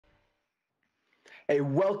Hey,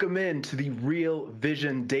 welcome in to the Real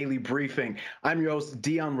Vision Daily Briefing. I'm your host,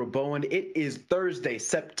 Dion Rabowen. It is Thursday,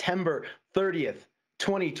 September 30th,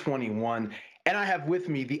 2021. And I have with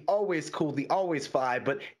me the always cool, the always fly,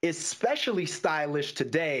 but especially stylish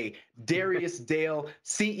today, Darius Dale,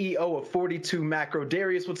 CEO of 42 Macro.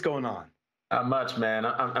 Darius, what's going on? Not much, man.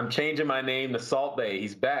 I'm changing my name to Salt Bay.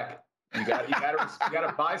 He's back. You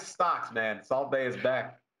gotta buy stocks, man. Salt Bay is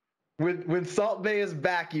back. When Salt Bay is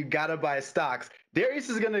back, you gotta buy stocks. Darius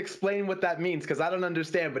is going to explain what that means because I don't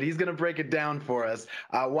understand, but he's going to break it down for us.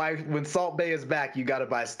 Why, when Salt Bay is back, you got to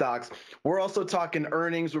buy stocks. We're also talking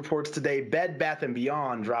earnings reports today. Bed Bath and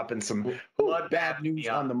Beyond dropping some bad news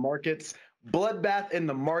on the markets. Bloodbath in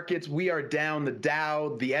the markets. We are down. The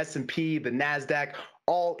Dow, the S&P, the NASDAQ,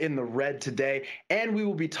 all in the red today. And we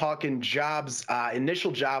will be talking jobs,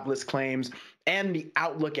 initial jobless claims, and the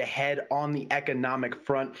outlook ahead on the economic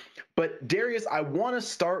front. But Darius, I want to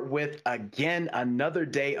start with, again, another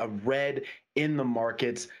day of red in the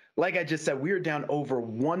markets. Like I just said, we are down over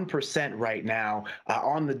 1% right now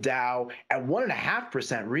on the Dow, at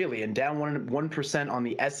 1.5% really, and down 1% on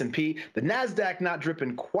the S&P. The NASDAQ not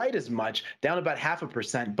dripping quite as much, down about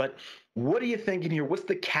 0.5%. But what are you thinking here? What's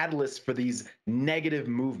the catalyst for these negative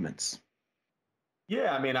movements?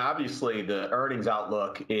 Yeah, I mean, obviously the earnings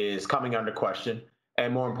outlook is coming under question.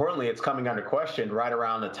 And more importantly, it's coming under question right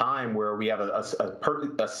around the time where we have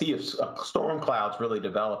a sea of storm clouds really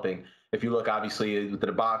developing. If you look, obviously, with the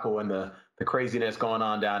debacle and the craziness going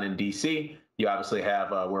on down in D.C., you obviously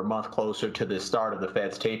have we're a month closer to the start of the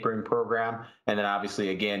Fed's tapering program. And then obviously,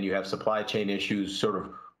 again, you have supply chain issues sort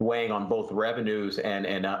of weighing on both revenues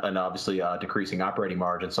and obviously decreasing operating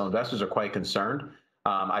margins. So investors are quite concerned.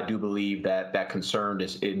 I do believe that concern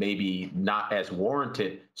is maybe not as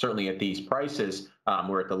warranted, certainly at these prices.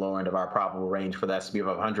 We're at the low end of our probable range for the S&P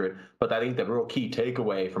 500. But I think the real key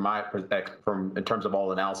takeaway from in terms of all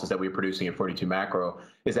the analysis that we're producing at 42 Macro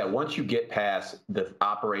is that once you get past the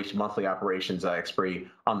monthly operations expiry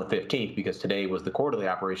on the 15th, because today was the quarterly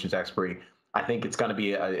operations expiry, I think it's going to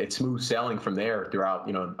be it's smooth sailing from there throughout.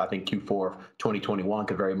 I think Q4 of 2021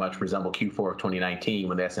 could very much resemble Q4 of 2019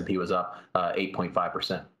 when the S&P was up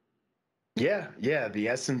 8.5%. Yeah. The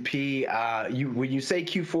S&P, when you say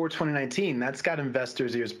Q4 2019, that's got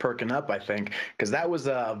investors' ears perking up, I think, because that was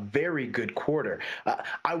a very good quarter.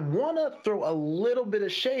 I want to throw a little bit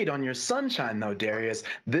of shade on your sunshine, though, Darius.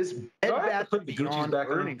 This Bed Bath & Beyond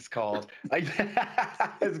earnings call.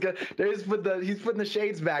 It's good. He's putting the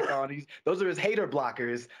shades back on. Those are his hater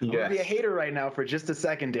blockers. Yes. I'm going to be a hater right now for just a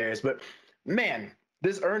second, Darius. But, man,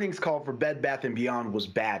 this earnings call for Bed Bath & Beyond was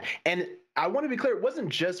bad. And I want to be clear, it wasn't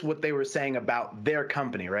just what they were saying about their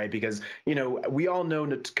company, right? Because, we all know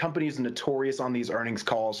companies are notorious on these earnings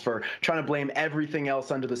calls for trying to blame everything else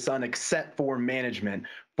under the sun except for management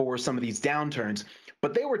for some of these downturns.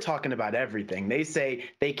 But they were talking about everything. They say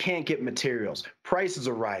they can't get materials. Prices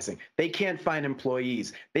are rising. They can't find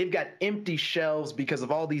employees. They've got empty shelves because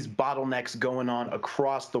of all these bottlenecks going on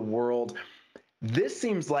across the world. This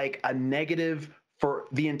seems like a negative for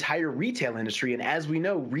the entire retail industry. And as we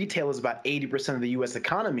know, retail is about 80% of the U.S.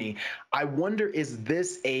 economy. I wonder, is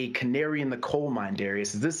this a canary in the coal mine,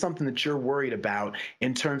 Darius? Is this something that you're worried about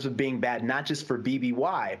in terms of being bad, not just for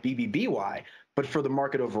BBBY, but for the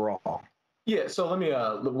market overall? Yeah, so let me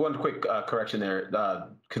one quick correction there.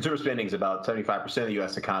 Consumer spending is about 75% of the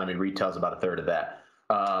U.S. economy. Retail is about a third of that.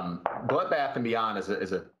 Blood Bath and Beyond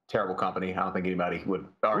is a terrible company. I don't think anybody would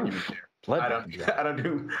argue there. I don't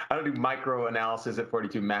do micro analysis at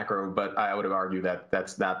 42 Macro, but I would argue that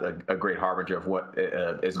that's not a great harbinger of what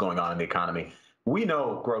is going on in the economy. We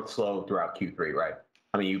know growth slowed throughout Q3, right?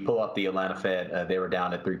 I mean, you pull up the Atlanta Fed; they were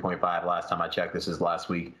down at 3.5 last time I checked. This is last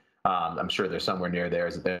week. I'm sure they're somewhere near there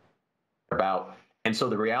as they're about. And so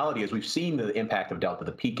the reality is we've seen the impact of Delta,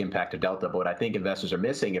 the peak impact of Delta. But what I think investors are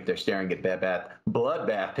missing if they're staring at Blood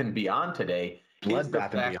Bath and Beyond today is the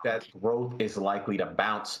fact that growth is likely to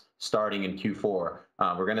bounce starting in Q4.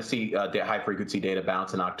 We're going to see high-frequency data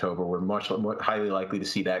bounce in October. We're much more highly likely to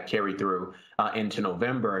see that carry through into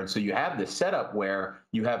November. And so you have this setup where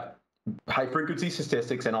you have high-frequency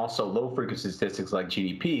statistics and also low-frequency statistics like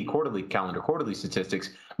GDP, calendar quarterly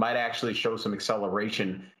statistics, might actually show some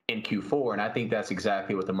acceleration in Q4. And I think that's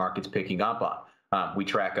exactly what the market's picking up on. We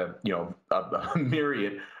track a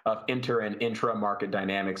myriad of inter and intra market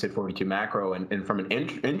dynamics at 42 Macro, and from an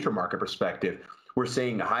intra market perspective, we're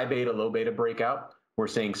seeing a high beta, low beta breakout. We're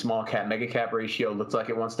seeing small cap, mega cap ratio looks like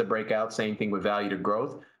it wants to break out. Same thing with value to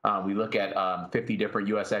growth. We look at 50 different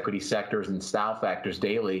U.S. equity sectors and style factors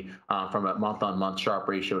daily from a month-on-month Sharpe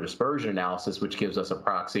ratio dispersion analysis, which gives us a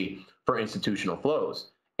proxy for institutional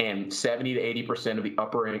flows. And 70 to 80% of the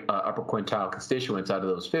upper quintile constituents out of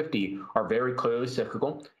those 50 are very clearly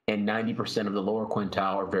cyclical, and 90% of the lower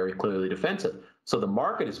quintile are very clearly defensive. So the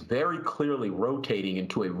market is very clearly rotating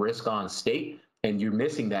into a risk-on state, and you're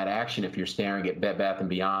missing that action if you're staring at Bed Bath &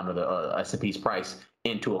 Beyond or the S&P's price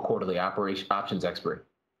into a quarterly options expiry.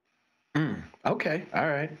 Okay. All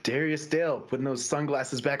right. Darius Dale putting those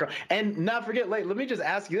sunglasses back on. And not forget, let me just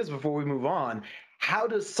ask you this before we move on. How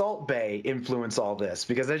does Salt Bay influence all this?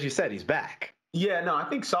 Because as you said, he's back. Yeah, no, I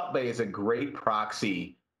think Salt Bay is a great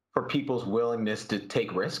proxy for people's willingness to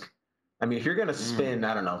take risk. I mean, if you're going to spend,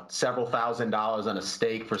 I don't know, several $1,000s on a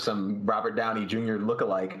steak for some Robert Downey Jr.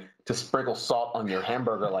 lookalike to sprinkle salt on your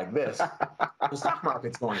hamburger like this, the stock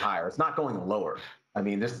market's going higher. It's not going lower. I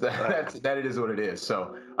mean, that it is what it is.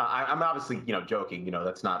 So I'm obviously, joking.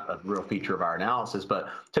 That's not a real feature of our analysis. But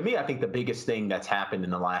to me, I think the biggest thing that's happened in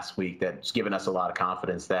the last week that's given us a lot of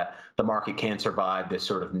confidence that the market can survive this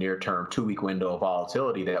sort of near-term 2-week window of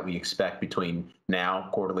volatility that we expect between now,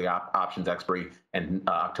 quarterly options expiry, and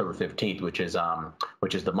October 15th, which is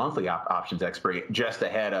the monthly options expiry, just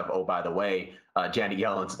ahead of, oh, by the way, Janet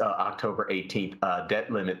Yellen's October 18th debt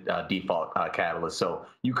limit default catalyst. So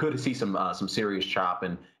you could see some serious chop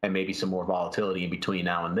and maybe some more volatility in between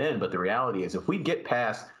now and then. But the reality is, if we get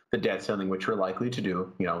past the debt ceiling, which we're likely to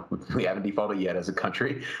do, we haven't defaulted yet as a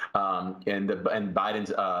country, and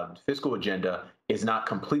Biden's fiscal agenda is not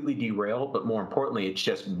completely derailed, but more importantly, it's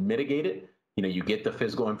just mitigated. You get the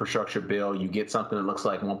fiscal infrastructure bill, you get something that looks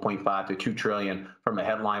like 1.5 to 2 trillion from a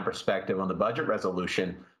headline perspective on the budget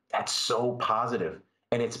resolution. That's so positive.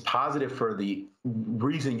 And it's positive for the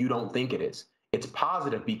reason you don't think it is. It's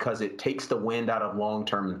positive because it takes the wind out of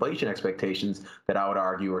long-term inflation expectations that I would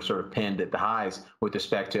argue are sort of pinned at the highs with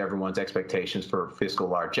respect to everyone's expectations for fiscal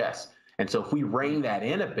largesse. And so if we rein that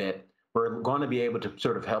in a bit, we're going to be able to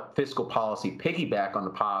sort of help fiscal policy piggyback on the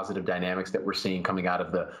positive dynamics that we're seeing coming out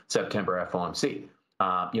of the September FOMC.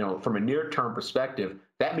 From a near-term perspective,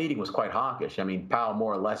 that meeting was quite hawkish. I mean, Powell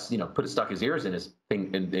more or less, stuck his ears in his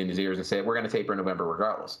ears and said, we're going to taper in November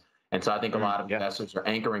regardless. And so I think a lot of investors are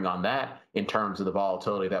anchoring on that in terms of the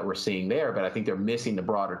volatility that we're seeing there. But I think they're missing the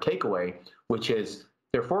broader takeaway, which is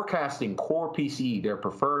they're forecasting core PCE, their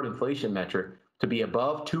preferred inflation metric, to be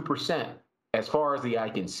above 2% as far as the eye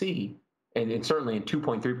can see, and certainly in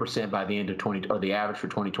 2.3% by the end of the average for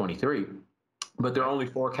 2023. But they're only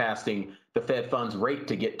forecasting the Fed funds rate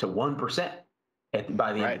to get to 1%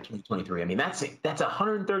 by the end of 2023. I mean, that's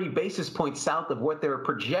 130 basis points south of what they're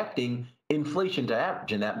projecting inflation to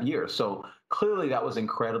average in that year. So clearly that was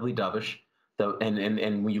incredibly dovish.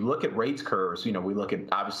 And when you look at rates curves, we look at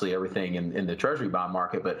obviously everything in the Treasury bond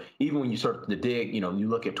market, but even when you start to dig, you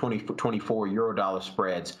look at 24 euro-dollar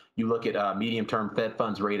spreads, you look at medium-term Fed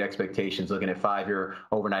funds rate expectations, looking at 5-year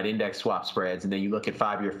overnight index swap spreads, and then you look at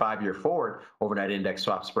 5-year forward overnight index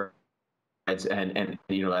swap spreads. And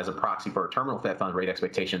as a proxy for terminal Fed fund rate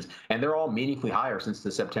expectations, and they're all meaningfully higher since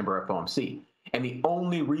the September FOMC. And the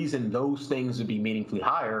only reason those things would be meaningfully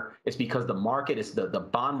higher is because the market is the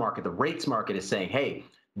bond market, the rates market is saying, hey,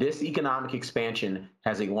 this economic expansion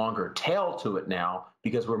has a longer tail to it now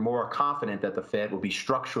because we're more confident that the Fed will be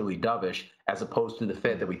structurally dovish as opposed to the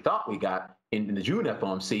Fed that we thought we got in the June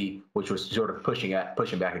FOMC, which was sort of pushing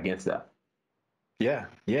back against that. Yeah.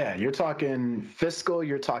 You're talking fiscal,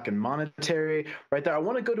 you're talking monetary right there. I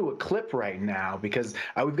want to go to a clip right now because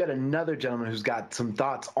we've got another gentleman who's got some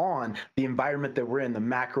thoughts on the environment that we're in, the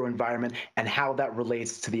macro environment, and how that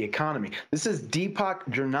relates to the economy. This is Deepak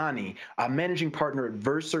Jurnani, a managing partner at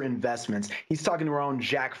Verser Investments. He's talking to our own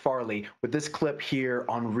Jack Farley with this clip here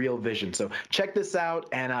on Real Vision. So check this out,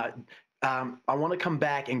 and I want to come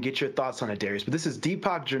back and get your thoughts on it, Darius. But this is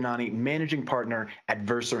Deepak Jurnani, managing partner at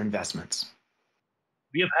Verser Investments.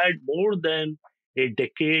 We have had more than a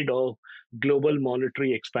decade of global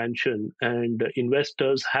monetary expansion, and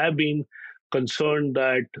investors have been concerned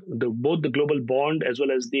that both the global bond as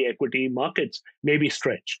well as the equity markets may be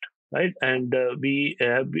stretched, right? And we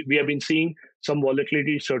have been seeing some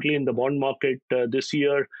volatility, certainly in the bond market this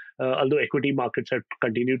year, although equity markets have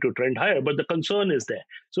continued to trend higher. But the concern is there.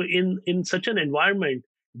 So in such an environment,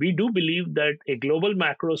 we do believe that a global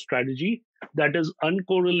macro strategy that is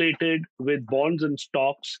uncorrelated with bonds and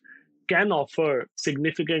stocks can offer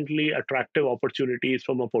significantly attractive opportunities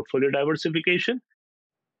from a portfolio diversification.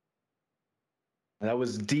 That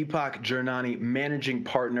was Deepak Jurnani, managing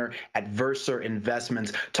partner at Verser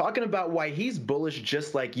Investments, talking about why he's bullish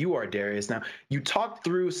just like you are, Darius. Now, you talked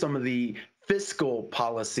through some of the fiscal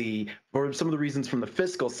policy, or some of the reasons from the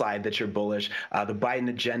fiscal side that you're bullish. The Biden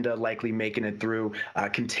agenda likely making it through,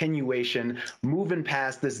 continuation, moving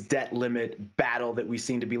past this debt limit battle that we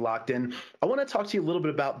seem to be locked in. I want to talk to you a little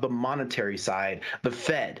bit about the monetary side, the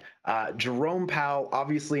Fed. Jerome Powell,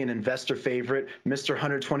 obviously an investor favorite, Mr.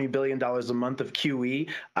 $120 billion a month of QE,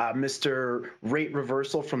 Mr. Rate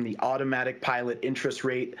reversal from the automatic pilot interest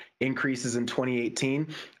rate increases in 2018.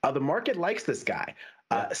 The market likes this guy.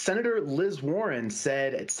 Senator Liz Warren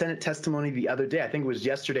said at Senate testimony the other day, I think it was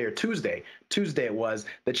yesterday or Tuesday it was,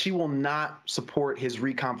 that she will not support his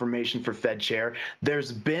reconfirmation for Fed chair.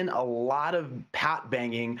 There's been a lot of pot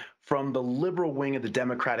banging from the liberal wing of the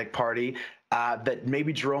Democratic Party that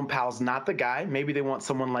maybe Jerome Powell's not the guy. Maybe they want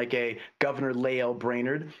someone like a Governor Lael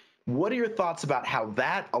Brainerd. What are your thoughts about how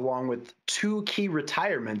that, along with two key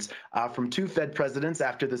retirements from two Fed presidents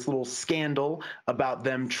after this little scandal about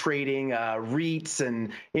them trading REITs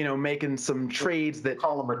and, making some trades that,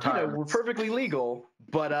 were perfectly legal,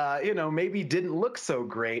 but, maybe didn't look so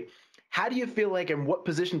great. How do you feel like, and what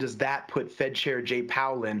position does that put Fed Chair Jay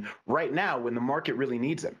Powell in right now when the market really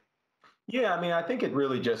needs him? Yeah, I mean, I think it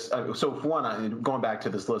really just, so for one, going back to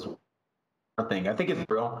this list thing, I think it's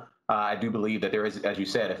real. I do believe that there is, as you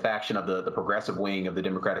said, a faction of the progressive wing of the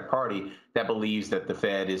Democratic Party that believes that the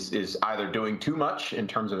Fed is either doing too much in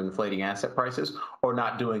terms of inflating asset prices or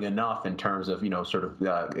not doing enough in terms of,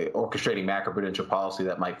 orchestrating macroprudential policy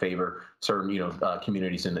that might favor certain,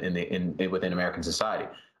 communities within American society.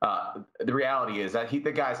 The reality is that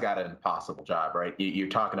the guy's got an impossible job, right? You're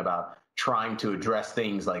talking about trying to address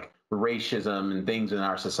things like racism and things in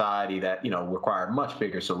our society that require much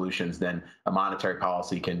bigger solutions than a monetary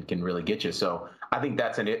policy can really get you. So I think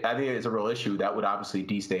I think it's a real issue that would obviously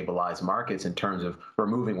destabilize markets in terms of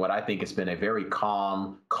removing what I think has been a very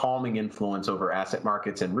calming influence over asset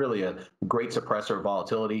markets and really a great suppressor of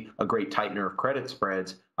volatility, a great tightener of credit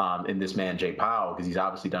spreads in this man Jay Powell, because he's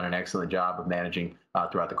obviously done an excellent job of managing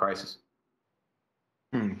throughout the crisis.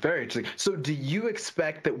 Very interesting. So do you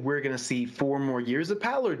expect that we're going to see 4 more years of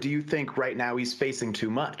Powell, or do you think right now he's facing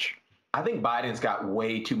too much? I think Biden's got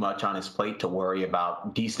way too much on his plate to worry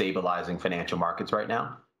about destabilizing financial markets right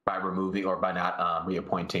now by removing or by not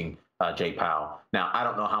reappointing Jay Powell. Now, I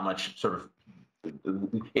don't know how much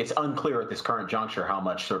it's unclear at this current juncture how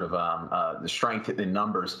much the strength in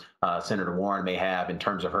numbers Senator Warren may have in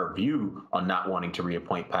terms of her view on not wanting to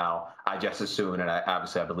reappoint Powell. I just assume, and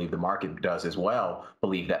I believe the market does as well,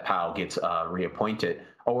 believe that Powell gets reappointed,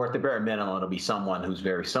 or at the bare minimum, it'll be someone who's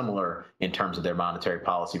very similar in terms of their monetary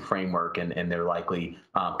policy framework and their likely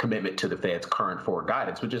commitment to the Fed's current forward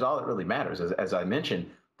guidance, which is all that really matters. As I mentioned,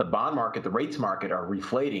 the bond market, the rates market are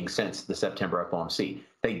reflating since the September FOMC.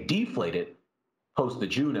 They deflated post the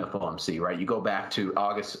June FOMC, right? You go back to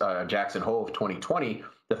August, Jackson Hole of 2020,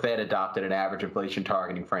 the Fed adopted an average inflation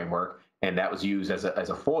targeting framework, and that was used as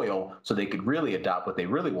a foil so they could really adopt what they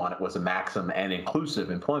really wanted was a maximum and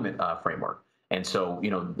inclusive employment framework. And so,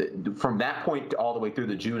 from that point all the way through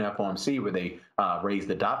the June FOMC, where they raised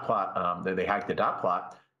the dot plot, they hiked the dot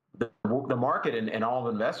plot, the market and all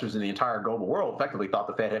investors in the entire global world effectively thought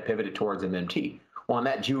the Fed had pivoted towards MMT. Well, in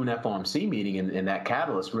that June FOMC meeting, and that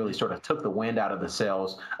catalyst really sort of took the wind out of the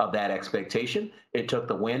sails of that expectation. It took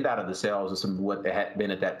the wind out of the sails of some what had been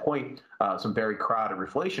at that point, some very crowded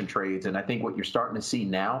reflation trades. And I think what you're starting to see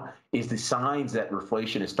now is the signs that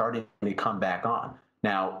reflation is starting to come back on.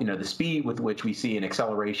 Now, the speed with which we see an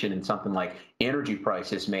acceleration in something like energy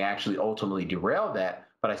prices may actually ultimately derail that.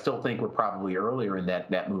 But I still think we're probably earlier in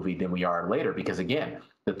that movie than we are later, because again,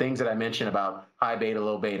 the things that I mentioned about high beta,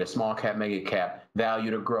 low beta, small cap, mega cap,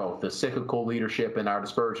 value to growth, the cyclical leadership in our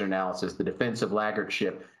dispersion analysis, the defensive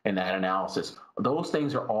laggardship in that analysis, those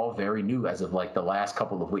things are all very new as of like the last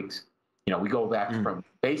couple of weeks. We go back from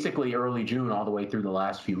basically early June all the way through the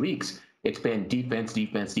last few weeks. It's been defense,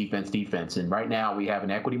 defense, defense, defense. And right now we have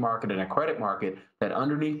an equity market and a credit market that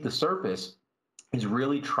underneath the surface is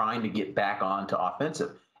really trying to get back on to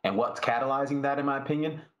offensive. And what's catalyzing that, in my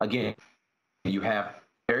opinion, again, you have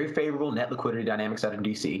very favorable net liquidity dynamics out of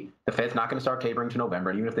DC. The Fed's not going to start tapering to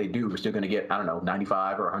November. And even if they do, we're still going to get,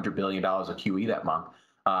 95 or $100 billion of QE that month.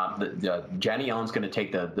 Janet Yellen's going to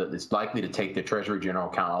take it's likely to take the Treasury General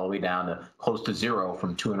account all the way down to close to zero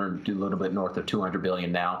from 200 to a little bit north of 200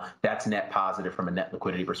 billion now. That's net positive from a net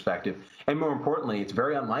liquidity perspective. And more importantly, it's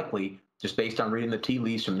very unlikely, just based on reading the tea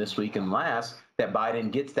leaves from this week and last, that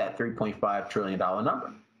Biden gets that $3.5 trillion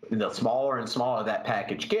number. The smaller and smaller that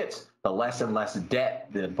package gets, the less and less debt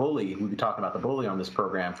the bully, we've been talking about the bully on this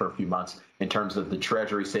program for a few months in terms of the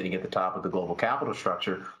Treasury sitting at the top of the global capital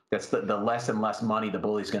structure, that's the less and less money the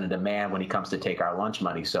bully's going to demand when he comes to take our lunch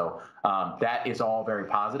money. So that is all very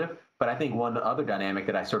positive. But I think one other dynamic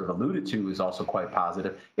that I sort of alluded to is also quite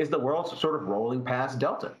positive is the world's sort of rolling past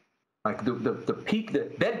Delta. Like the peak,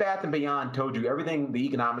 the Bed Bath & Beyond told you everything the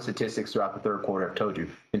economic statistics throughout the third quarter have told you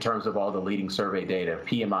in terms of all the leading survey data,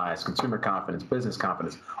 PMIs, consumer confidence, business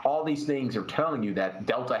confidence. All these things are telling you that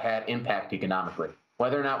Delta had impact economically.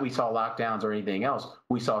 Whether or not we saw lockdowns or anything else,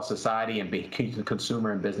 we saw society and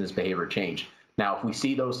consumer and business behavior change. Now, if we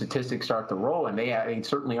see those statistics start to roll, and they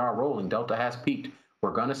certainly are rolling, Delta has peaked. We're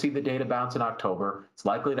going to see the data bounce in October. It's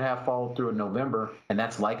likely to have followed through in November, and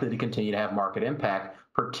that's likely to continue to have market impact,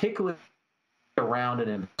 particularly around an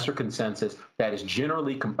investor consensus that is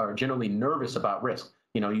generally nervous about risk.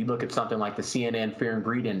 You know, you look at something like the CNN Fear and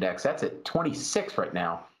Greed Index, that's at 26 right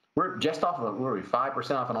now. We're just off of, we're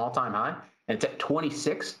 5% off an all-time high, and it's at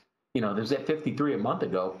 26. You know, there's at 53 a month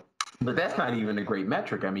ago, but that's not even a great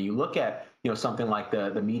metric. I mean, you look at, you know, something like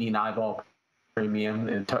the median IVOL premium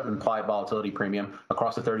and implied volatility premium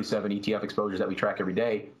across the 37 ETF exposures that we track every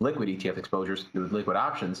day, liquid ETF exposures with liquid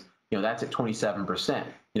options, you know, that's at 27%.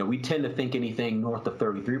 You know, we tend to think anything north of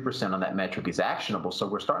 33% on that metric is actionable. So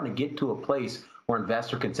we're starting to get to a place where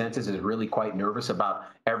investor consensus is really quite nervous about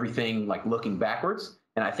everything, like looking backwards.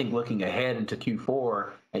 And I think looking ahead into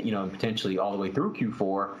Q4, you know, and potentially all the way through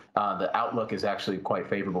Q4, the outlook is actually quite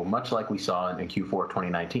favorable, much like we saw in Q4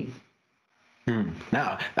 2019.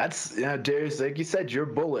 Now, that's, Darius, like you said, you're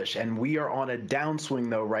bullish, and we are on a downswing,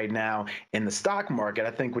 though, right now in the stock market.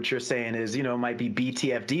 I think what you're saying is, you know, it might be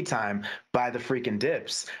BTFD time by the freaking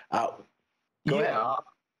dips. Go ahead.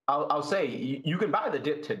 I'll say you can buy the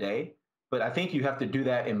dip today, but I think you have to do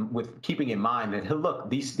that with keeping in mind that, look,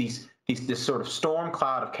 this sort of storm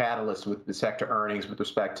cloud of catalysts with the sector earnings, with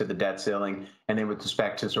respect to the debt ceiling, and then with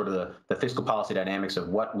respect to sort of the fiscal policy dynamics of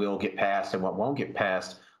what will get passed and what won't get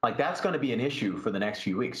passed. Like, that's going to be an issue for the next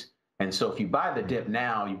few weeks. And so if you buy the dip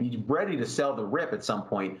now, you'd be ready to sell the rip at some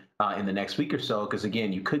point in the next week or so, because,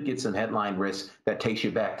 again, you could get some headline risk that takes you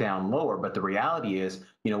back down lower. But the reality is,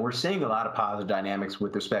 you know, we're seeing a lot of positive dynamics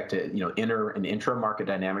with respect to, you know, inter and intra market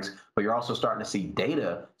dynamics, but you're also starting to see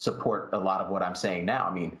data support a lot of what I'm saying now.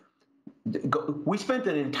 I mean, we spent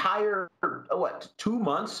an entire, 2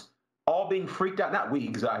 months all being freaked out. Not we,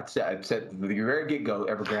 because I said from the very get-go,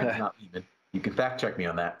 Evergrande is not even. You can fact check me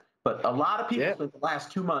on that. But a lot of people spent the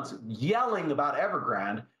last 2 months yelling about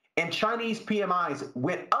Evergrande, and Chinese PMIs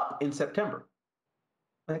went up in September.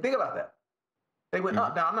 Like, think about that. They went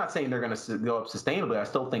up. Now, I'm not saying they're going to go up sustainably. I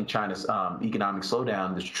still think China's economic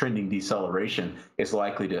slowdown, this trending deceleration, is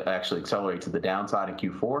likely to actually accelerate to the downside in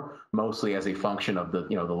Q4, mostly as a function of the,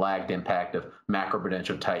 you know, the lagged impact of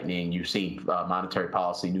macroprudential tightening. You've seen monetary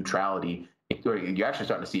policy neutrality. You're actually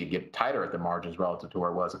starting to see it get tighter at the margins relative to where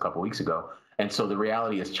it was a couple of weeks ago. And so the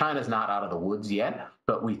reality is China's not out of the woods yet,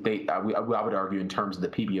 but I would argue in terms of the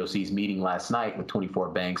PBOC's meeting last night with 24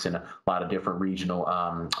 banks and a lot of different regional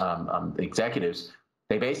executives,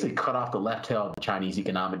 they basically cut off the left tail of the Chinese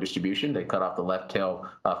economic distribution. They cut off the left tail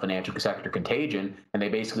financial sector contagion, and they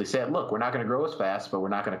basically said, look, we're not going to grow as fast, but we're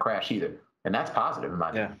not going to crash either. And that's positive in my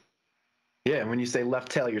opinion. Yeah, and when you say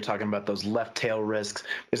left tail, you're talking about those left tail risks,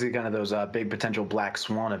 basically kind of those big potential black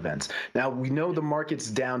swan events. Now, we know the market's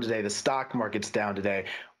down today, the stock market's down today.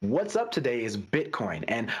 What's up today is Bitcoin.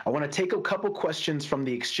 And I want to take a couple questions from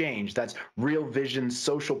the exchange. That's Real Vision's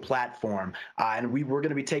social platform. And we're going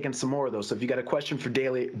to be taking some more of those. So if you got a question for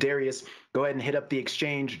Darius, go ahead and hit up the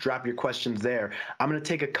exchange, drop your questions there. I'm going to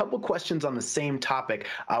take a couple questions on the same topic.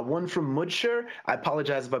 One from Mutcher. I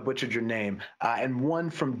apologize if I butchered your name. And one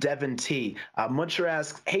from Devin T. Mutcher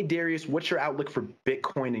asks, hey, Darius, what's your outlook for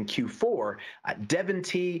Bitcoin in Q4? Devin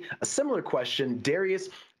T., a similar question. Darius,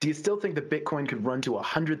 do you still think that Bitcoin could run to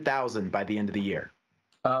 100,000 by the end of the year?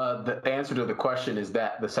 The answer to the question is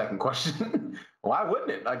that the second question. Why wouldn't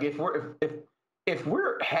it? Like, if we're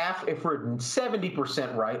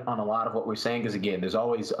 70% right on a lot of what we're saying, because again, there's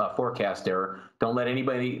always a forecast error. Don't let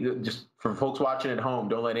anybody, just for folks watching at home,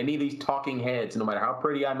 don't let any of these talking heads, no matter how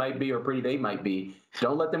pretty I might be or pretty they might be,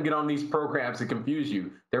 don't let them get on these programs to confuse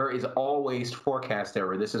you. There is always forecast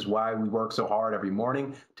error. This is why we work so hard every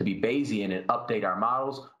morning to be Bayesian and update our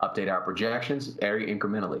models, update our projections very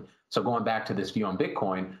incrementally. So going back to this view on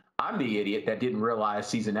Bitcoin, I'm the idiot that didn't realize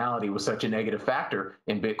seasonality was such a negative factor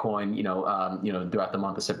in Bitcoin, throughout the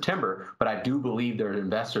month of September. But I do believe there are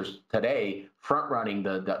investors today front running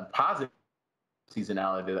the positive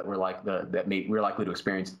seasonality that we're likely to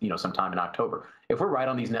experience, sometime in October. If we're right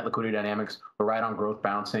on these net liquidity dynamics, we're right on growth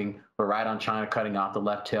bouncing, we're right on China cutting off the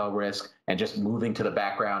left tail risk and just moving to the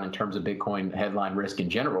background in terms of Bitcoin headline risk in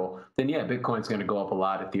general, then yeah, Bitcoin's going to go up a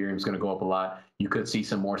lot. Ethereum's going to go up a lot. You could see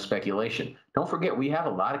some more speculation. Don't forget, we have a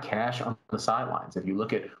lot of cash on the sidelines. If you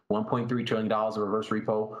look at $1.3 trillion of reverse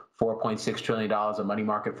repo, $4.6 trillion of money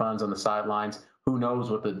market funds on the sidelines, who knows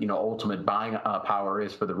what the ultimate buying power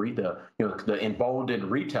is for the emboldened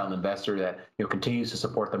retail investor that continues to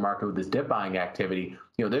support the market with this dip buying activity.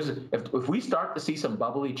 If we start to see some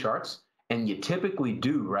bubbly charts, and you typically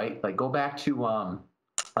do, right? Like go back to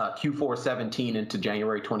Q4 17 into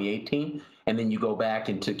January 2018, and then you go back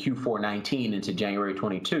into Q4 19 into January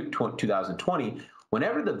 2020.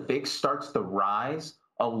 Whenever the VIX starts to rise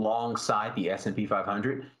alongside the S&P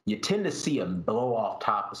 500, you tend to see a blow off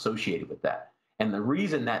top associated with that. And the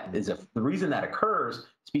reason that occurs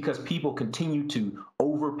is because people continue to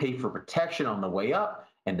overpay for protection on the way up,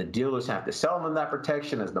 and the dealers have to sell them that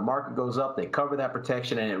protection. As the market goes up, they cover that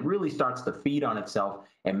protection, and it really starts to feed on itself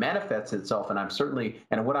and manifests itself.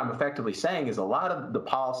 And what I'm effectively saying is a lot of the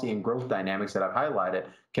policy and growth dynamics that I've highlighted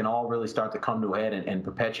can all really start to come to a head and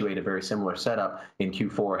perpetuate a very similar setup in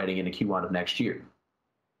Q4 heading into Q1 of next year.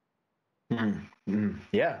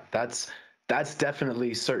 Yeah, that's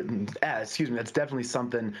definitely that's definitely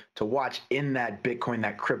something to watch in that Bitcoin,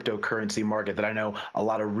 that cryptocurrency market that I know a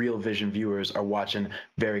lot of Real Vision viewers are watching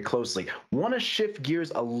very closely. Want to shift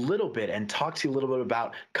gears a little bit and talk to you a little bit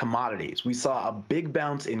about commodities. We saw a big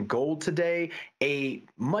bounce in gold today, a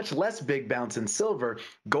much less big bounce in silver.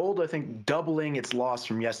 Gold, I think, doubling its loss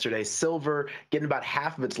from yesterday. Silver getting about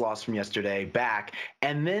half of its loss from yesterday back.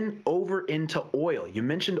 And then over into oil. You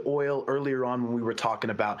mentioned oil earlier on when we were talking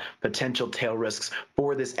about potential tail risks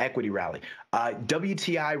for this equity rally.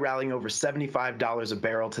 WTI rallying over $75 a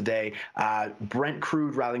barrel today. Brent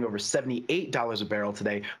crude rallying over $78 a barrel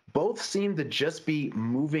today. Both seem to just be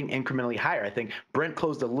moving incrementally higher. I think Brent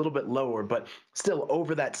closed a little bit lower, but still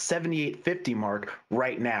over that 78.50 mark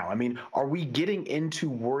right now. I mean, are we getting into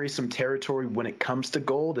worrisome territory when it comes to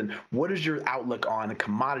gold? And what is your outlook on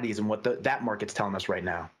commodities and what that market's telling us right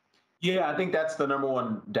now? Yeah, I think that's the number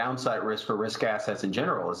one downside risk for risk assets in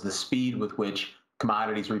general is the speed with which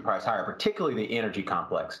commodities reprice higher, particularly the energy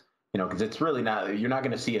complex. Because it's really not, you're not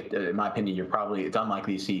going to see it, in my opinion, it's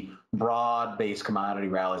unlikely to see broad-based commodity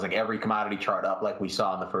rallies, like every commodity chart up like we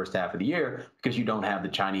saw in the first half of the year, because you don't have the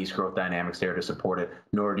Chinese growth dynamics there to support it,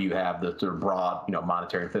 nor do you have the sort of broad,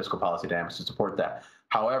 monetary and fiscal policy dynamics to support that.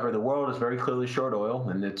 However, the world is very clearly short oil,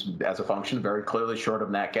 and it's, as a function, very clearly short of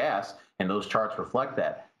nat gas, and those charts reflect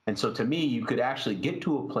that. And so to me, you could actually get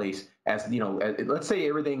to a place let's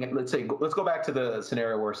go back to the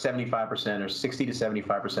scenario where 75% or 60 to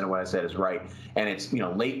 75% of what I said is right. And it's,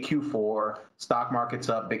 late Q4, stock market's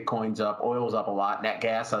up, Bitcoin's up, oil's up a lot, nat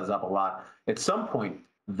gas is up a lot. At some point,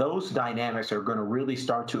 those dynamics are going to really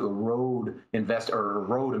start to erode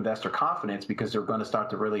investor confidence, because they're going to start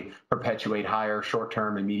to really perpetuate higher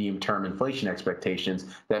short-term and medium-term inflation expectations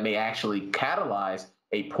that may actually catalyze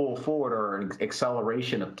a pull forward or an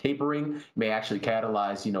acceleration of tapering, may actually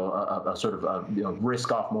catalyze, a sort of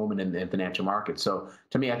risk-off moment in financial markets. So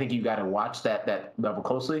to me, I think you got to watch that level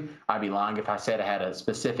closely. I'd be lying if I said I had a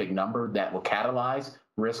specific number that will catalyze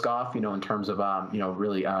risk-off, in terms of,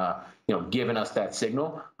 really, giving us that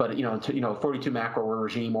signal. But, 42 macro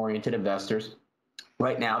regime-oriented investors,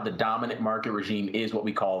 right now, the dominant market regime is what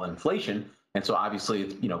we call inflation. And so obviously,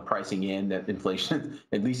 it's, pricing in that inflation,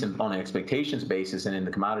 at least on an expectations basis and in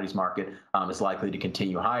the commodities market, is likely to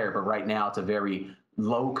continue higher. But right now, it's a very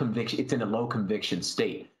low conviction. It's in a low conviction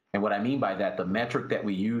state. And what I mean by that, the metric that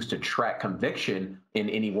we use to track conviction in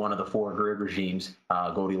any one of the four grid regimes,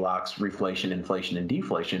 Goldilocks, reflation, inflation, and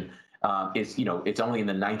deflation, is, it's only in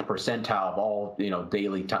the 9th percentile of all,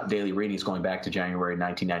 daily readings going back to January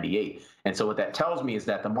 1998. And so what that tells me is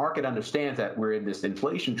that the market understands that we're in this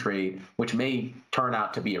inflation trade, which may turn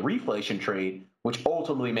out to be a reflation trade, which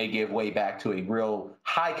ultimately may give way back to a real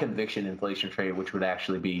high conviction inflation trade, which would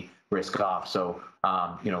actually be risk off. So,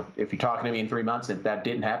 if you're talking to me in 3 months, if that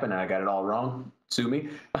didn't happen and I got it all wrong, sue me.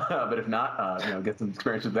 But if not, get some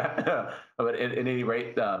experience with that. But at any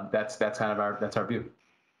rate, that's kind of our view.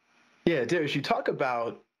 Yeah, Darius, you talk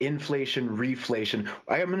about inflation, reflation.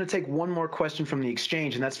 I'm going to take one more question from the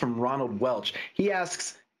exchange, and that's from Ronald Welch. He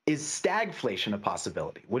asks, is stagflation a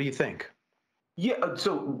possibility? What do you think? Yeah,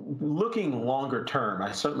 so looking longer term,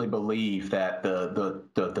 I certainly believe that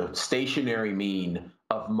the stationary mean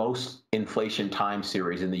of most inflation time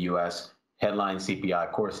series in the U.S., headline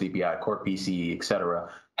CPI, core PCE, et cetera,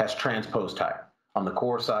 has transposed higher. On the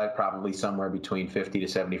core side, probably somewhere between 50 to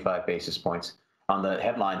 75 basis points. On the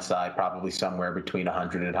headline side, probably somewhere between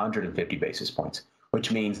 100 and 150 basis points,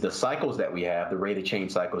 which means the cycles that we have, the rate of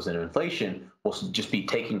change cycles in inflation, will just be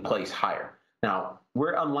taking place higher. Now,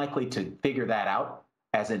 we're unlikely to figure that out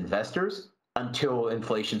as investors until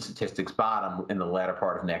inflation statistics bottom in the latter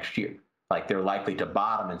part of next year. Like they're likely to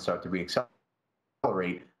bottom and start to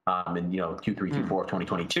reaccelerate in Q3, Q4 of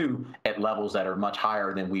 2022 at levels that are much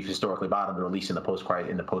higher than we've historically bottomed, or at least in the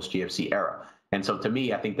post-GFC era. And so to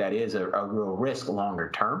me, I think that is a real risk longer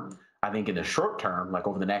term. I think in the short term, like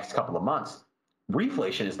over the next couple of months,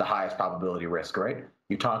 reflation is the highest probability risk, right?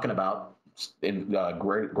 You're talking about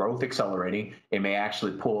growth accelerating. It may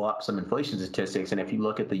actually pull up some inflation statistics. And if you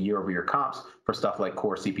look at the year-over-year comps for stuff like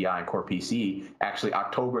core CPI and core PCE, actually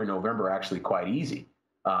October and November are actually quite easy.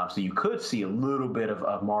 So you could see a little bit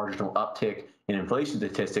of marginal uptick in inflation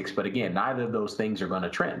statistics. But again, neither of those things are going to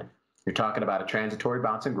trend. You're talking about a transitory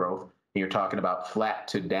bounce in growth, and you're talking about flat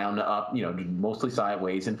to down to up, mostly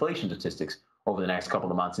sideways inflation statistics over the next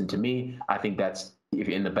couple of months. And to me, I think that's, if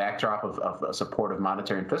in the backdrop of a supportive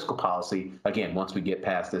monetary and fiscal policy, again, once we get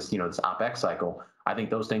past this, this OPEX cycle, I think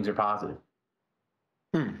those things are positive.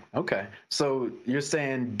 Okay. So you're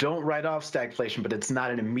saying don't write off stagflation, but it's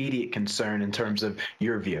not an immediate concern in terms of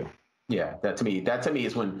your view. Yeah, that to me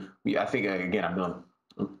is when I think, again, I'm going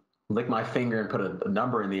to lick my finger and put a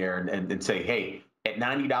number in the air and say, hey, at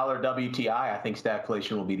 $90 WTI, I think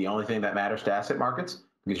stagflation will be the only thing that matters to asset markets,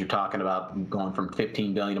 because you're talking about going from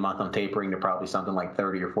 15 billion a month on tapering to probably something like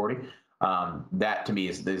 30 or 40. That to me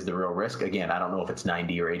is the real risk. Again, I don't know if it's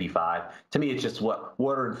 90 or 85. To me, it's just what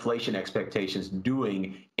are inflation expectations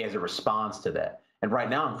doing as a response to that? And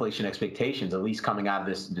right now, inflation expectations, at least coming out of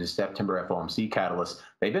this September FOMC catalyst,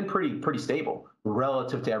 they've been pretty stable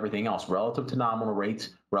relative to everything else, relative to nominal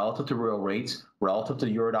rates, relative to real rates, relative to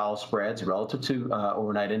Eurodollar spreads, relative to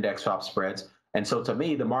overnight index swap spreads. And so to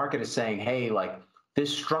me, the market is saying, hey, like,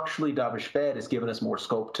 this structurally dovish Fed has given us more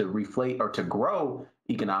scope to reflate or to grow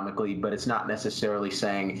economically, but it's not necessarily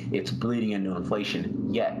saying it's bleeding into inflation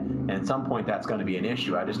yet. And at some point, that's going to be an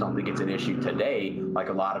issue. I just don't think it's an issue today, like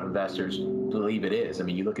a lot of investors believe it is. I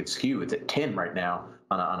mean, you look at skew, it's at 10 right now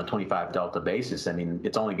on a 25 delta basis. I mean,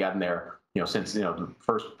 it's only gotten there, since the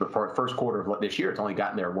first quarter of this year. It's only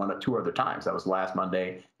gotten there two other times. That was last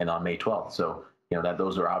Monday and on May 12th. So that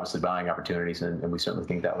those are obviously buying opportunities, and we certainly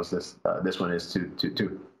think that was this one is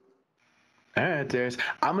too. All right, Darius.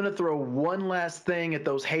 I'm going to throw one last thing at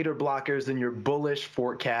those hater blockers in your bullish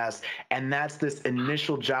forecast, and that's this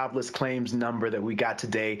initial jobless claims number that we got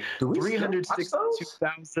today.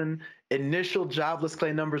 362,000 initial jobless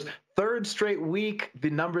claim numbers. Third straight week, the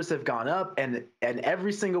numbers have gone up, and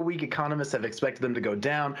every single week, economists have expected them to go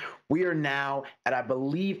down. We are now at, I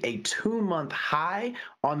believe, a 2-month high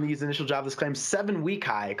on these initial jobless claims, 7-week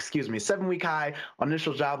high on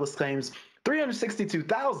initial jobless claims.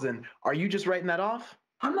 362,000. Are you just writing that off?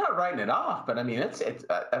 I'm not writing it off, but I mean, it's.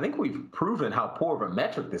 I think we've proven how poor of a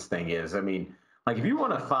metric this thing is. I mean, like, if you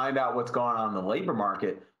want to find out what's going on in the labor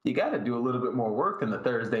market, you got to do a little bit more work than the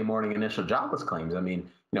Thursday morning initial jobless claims. I mean,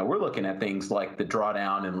 we're looking at things like the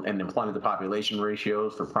drawdown and employment to population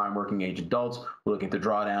ratios for prime working age adults. We're looking at the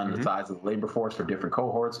drawdown in the size of the labor force for different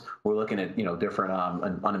cohorts. We're looking at, different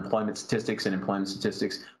unemployment statistics and employment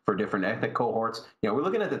statistics for different ethnic cohorts. We're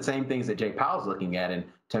looking at the same things that Jay Powell's looking at. And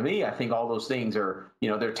to me, I think all those things are,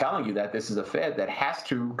 they're telling you that this is a Fed that has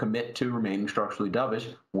to commit to remaining structurally dovish,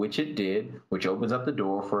 which it did, which opens up the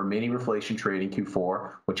door for a mini reflation trade in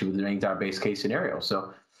Q4, which remains our base case scenario.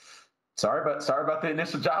 So sorry about the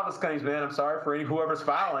initial jobless claims, man. I'm sorry for whoever's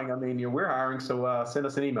filing. I mean, we're hiring, so send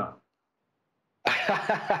us an email.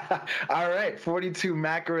 All right, 42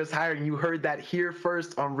 Macro is hiring. You heard that here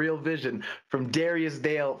first on Real Vision from Darius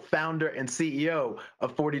Dale, founder and CEO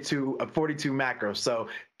of 42 Macro. So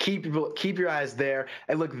keep your eyes there.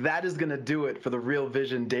 And look, that is going to do it for the Real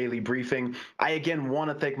Vision Daily Briefing. I again want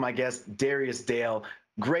to thank my guest, Darius Dale.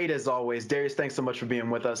 Great as always. Darius, thanks so much for being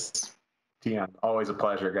with us. Yeah, always a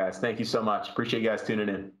pleasure, guys. Thank you so much. Appreciate you guys tuning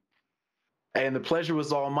in. And the pleasure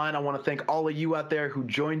was all mine. I want to thank all of you out there who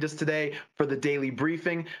joined us today for the daily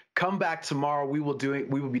briefing. Come back tomorrow. We will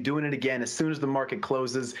be doing it again as soon as the market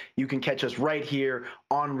closes. You can catch us right here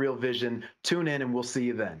on Real Vision. Tune in and we'll see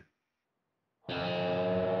you then.